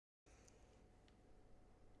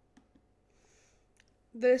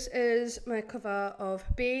This is my cover of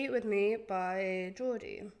Be With Me by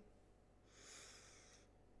JORDY.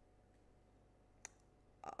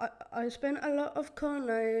 I spent a lot of cold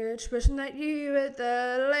nights wishing that you were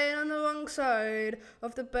there, laying on the wrong side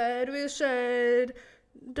of the bed we shared.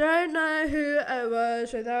 Don't know who I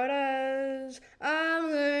was without us.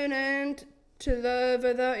 I'm learning to love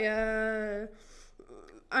without you.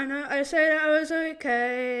 I know I said I was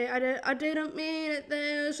okay. I didn't mean it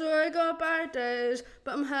then, so I got bad days,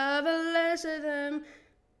 but I'm having less of them.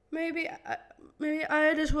 Maybe I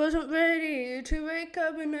just wasn't ready to wake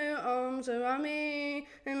up in your arms around me,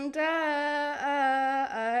 and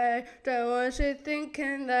I don't want you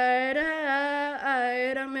thinking that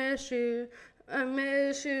I miss you. I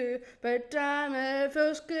miss you, but damn, it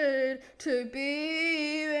feels good to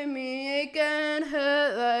be with me again.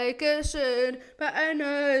 Hurt like it should, but I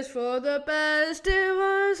know it's for the best. It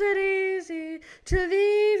wasn't easy to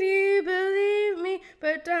leave you, believe me,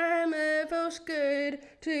 but damn, it feels good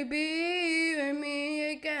to be with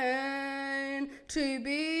me again. To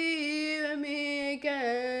be with me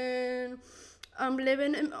again. I'm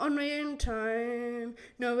living on my own time,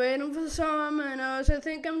 not waiting for someone else. I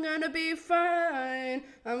think I'm gonna be fine.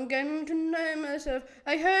 I'm getting to know myself.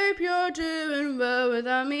 I hope you're doing well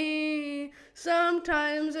without me.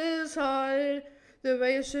 Sometimes it's hard, the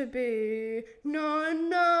way it should be.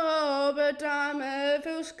 No, but damn, it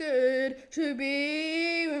feels good to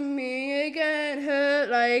be with me again. Hurt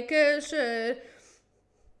like it should,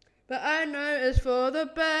 but I know it's for the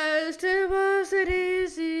best. It wasn't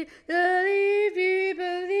easy to leave you,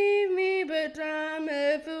 believe me, but damn,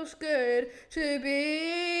 it feels good to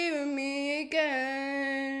be with me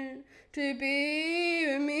again. To be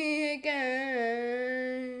with me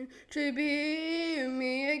again. To be with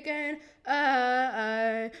me again.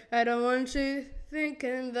 I don't want you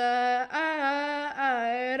thinking that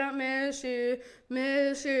I don't miss you.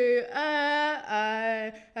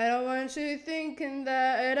 I don't want you thinking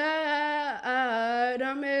that I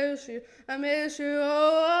don't miss you. I miss you,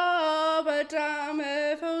 but damn,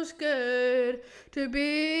 it feels good to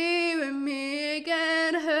be with me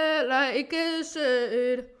again. Hurt like it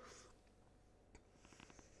should,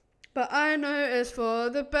 but I know it's for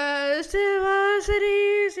the best. It wasn't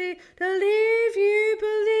easy to leave you,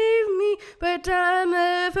 believe me, but damn,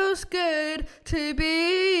 it feels good to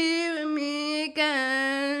be with me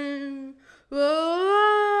again.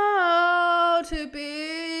 Whoa, to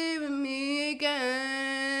be with me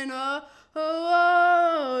again.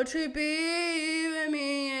 Oh, to be with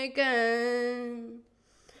me again.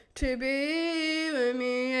 To be with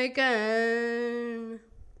me again.